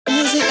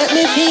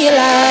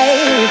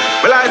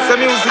Well, I say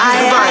music is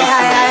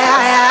divisive,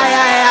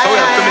 so we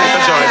have to make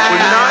a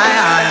joyful noise.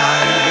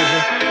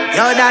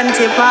 Yo,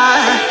 Dante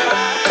Paul,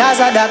 there's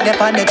a dog up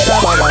on the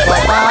trouble.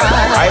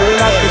 I will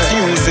not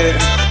refuse it.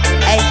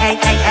 Hey.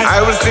 I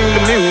will sing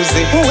the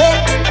music. Wait.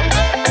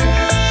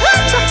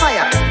 What's a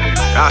fire?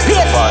 That's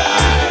the fire.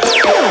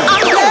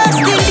 I'm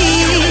blessed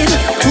indeed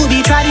to be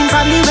trodden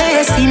from the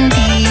West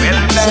Indies.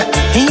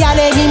 Y'all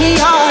give me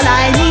all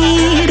I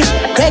need.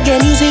 Reggae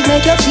music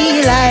make you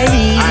feel like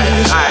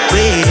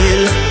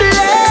well,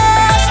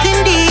 blessed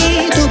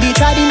indeed to be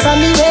trodden from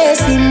the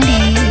West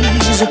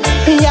Indies.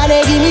 Y'all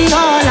give me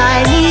all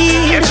I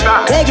need.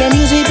 Reggae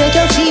music make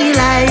you feel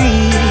like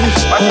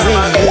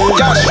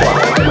Joshua,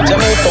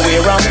 Jamaica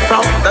where I'm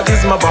from, that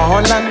is my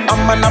born land.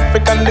 I'm an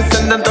African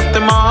descendant of the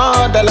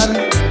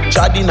motherland.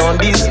 Treading on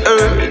this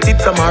earth,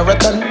 it's a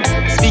marathon.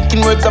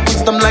 Speaking words of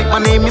wisdom like my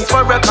name is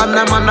Farrakhan.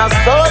 I'm on a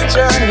soul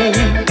journey.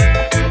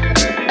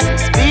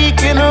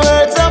 Speaking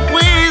words of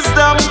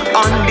wisdom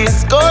on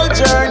this gold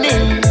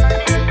journey.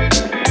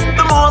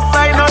 The most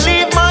I know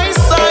leave my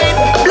side.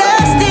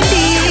 blessed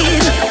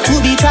indeed to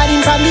be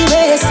trodden from the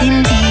West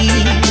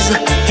Indies.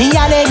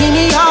 Y'all give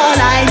me all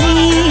I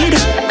need.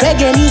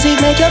 Reggae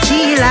music make you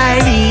feel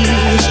like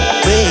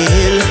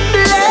well,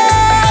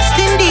 blessed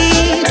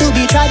indeed to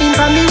be trodden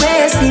from the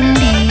West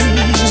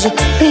Indies.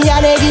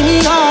 Y'all give me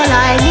all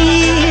I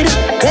need.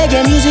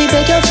 Reggae music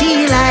make you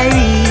feel like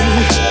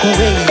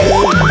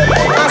well.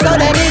 I saw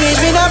them image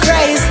with no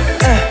praise.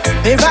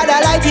 Me rather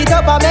light it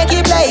up and make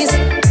it blaze.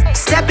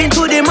 Step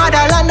into the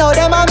motherland, now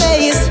them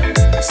amazed.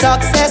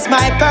 Success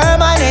my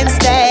permanent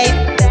stay.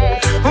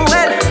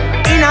 Well,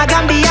 in a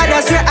Gambia,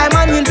 that's where I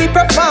man will be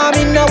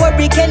performing. Now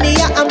worry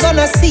Kenya, I'm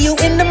gonna see you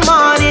in the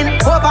morning.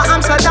 Over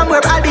Amsterdam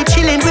where I'll be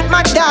chilling with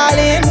my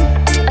darling.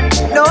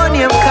 No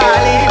name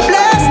calling.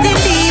 Blessed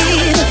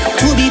indeed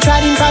to be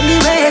trodden from the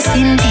West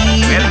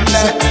Indies.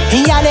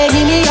 Y'all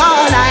give me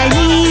all I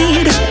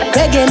need.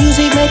 Reggae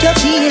music make you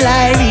feel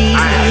like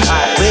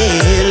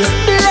well,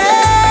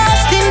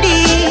 blessed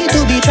indeed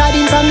to be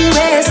trodden from the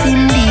West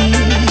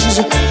Indies.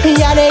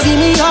 Y'all give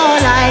me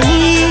all I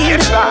need.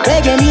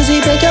 Reggae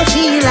music make you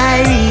feel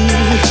like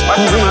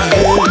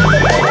well.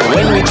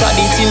 When we tried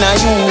it in a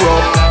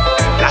Europe,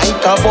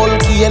 like a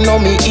volcano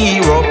me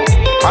Europe.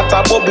 Hot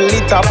a bubble,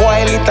 it a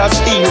boil, it a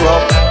stir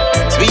up.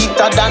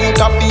 Sweeter than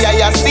coffee,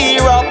 I a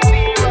syrup.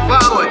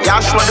 Forward,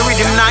 Joshua the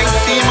rhythm nice,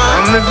 see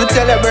man. I'm gonna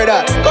tell you,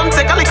 brother. Come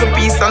take a little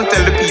piece and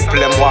tell the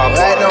people them what.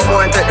 Right now, I'm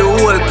gonna take the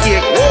whole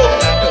cake.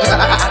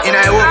 In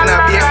a hope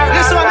now, babe.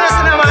 Listen what I'm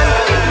saying, man.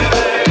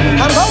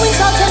 I'm going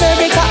South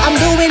America, I'm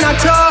doing a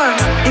tour.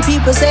 The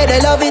people say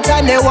they love it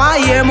and they want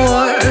to hear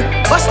more.